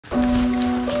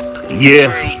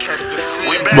Yeah,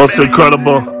 most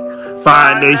incredible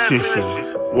Fire Nation shit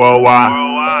worldwide.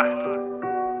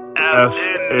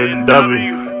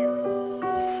 FNW.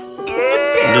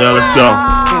 Yeah, let's go.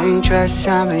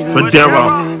 Federo.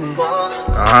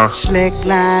 Slick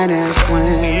line as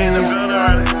women.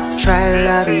 Try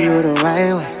loving you the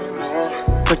right way,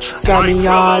 but you got me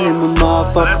all in my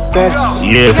motherfucking face.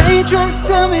 Yeah. Can't trust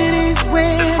some of these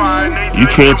women. You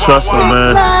can't trust them,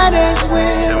 man.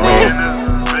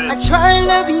 I try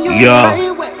loving you the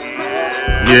right way.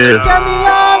 Yeah. You got me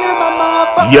all in my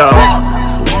motherfucking Yo.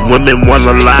 face. Women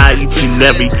wanna lie each and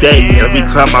every day. Every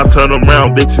time I turn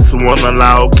around, bitches wanna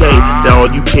lie, okay? Now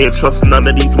you can't trust none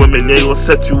of these women, they will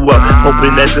set you up.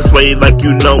 Hoping that this way, like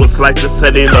you know, it's like the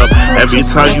setting up. Every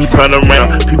time you turn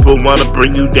around, people wanna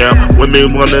bring you down.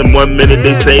 Women want in 1 minute,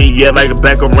 they say, yeah, like a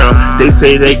back around. They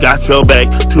say they got your back,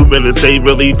 2 minutes, they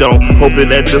really don't. Hoping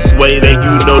that this way, that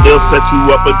you know, they'll set you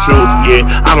up for true. Yeah,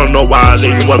 I don't know why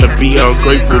they wanna be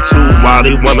ungrateful too. Why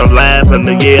they wanna laugh in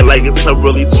the air like it's so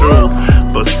really true.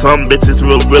 But some bitches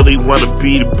will really wanna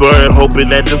be the bird, hoping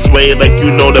that this way, like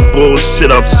you know, that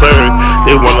bullshit absurd.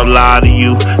 They wanna lie to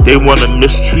you, they wanna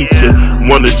mistreat you,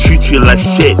 wanna treat you like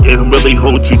shit and really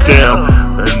hold you down.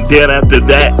 And then after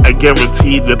that, I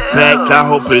guarantee the fact, I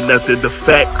hoping that the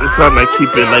fact is I'm not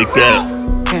keep it like that.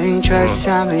 Can't trust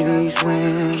some of these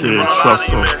women. Can't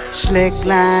trust them. Slick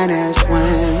line as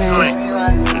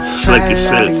women. Slick as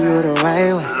Try shit. loving you the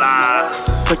right way,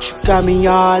 but you got me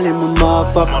all in my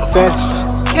motherfucking face.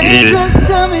 Can't trust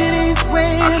some of these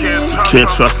women. Can't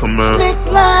trust them, man. Slick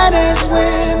line as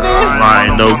women. I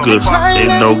ain't no good.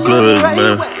 Ain't no good,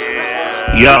 man.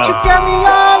 Yo,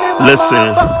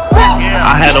 listen.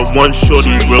 I had a one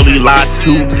shorty really lie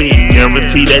to me.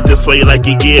 Guarantee that this way like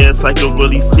a year, it's like I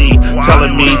really see.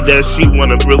 Telling me that she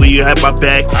wanna really have my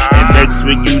back. And next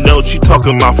thing you know, she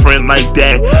talking my friend like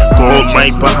that. Going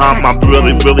right behind my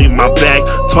really my back.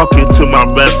 Talking to my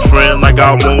best friend like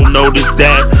I won't notice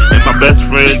that. And my best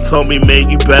friend told me,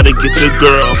 man, you better get your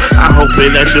girl. I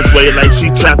hoping that this way like she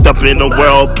trapped up in the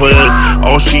world, but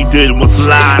all she did was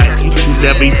lie each and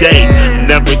every day.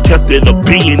 Never kept it a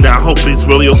being. I hope it's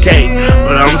really okay.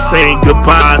 But I'm saying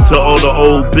goodbye to all the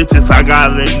old bitches. I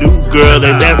got a new girl,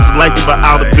 and that's like about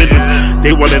out of business.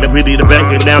 They wanted to really the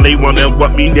back, and now they wanna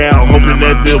want me now. Hoping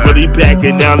that they're really back,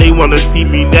 and now they wanna see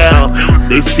me now.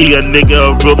 They see a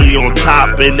nigga really on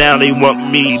top, and now they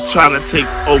want me trying to take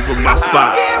over my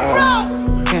spot.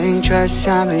 Can't trust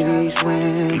some of these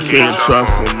women. You can't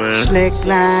trust them, man. Slick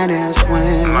line as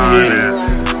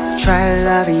women. Try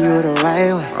loving you the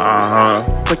right way,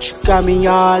 but you got me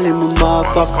all in my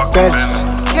motherfucking face.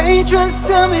 Can't trust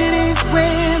some of these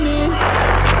women.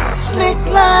 Slick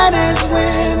line as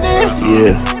women.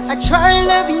 Yeah. I try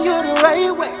loving you the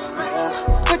right way,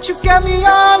 but you got me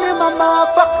all in my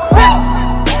motherfucking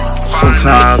face.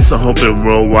 Sometimes I hope it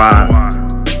worldwide.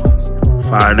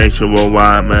 Fire Nation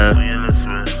worldwide, man.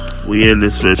 We in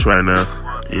this bitch right now.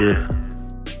 Yeah.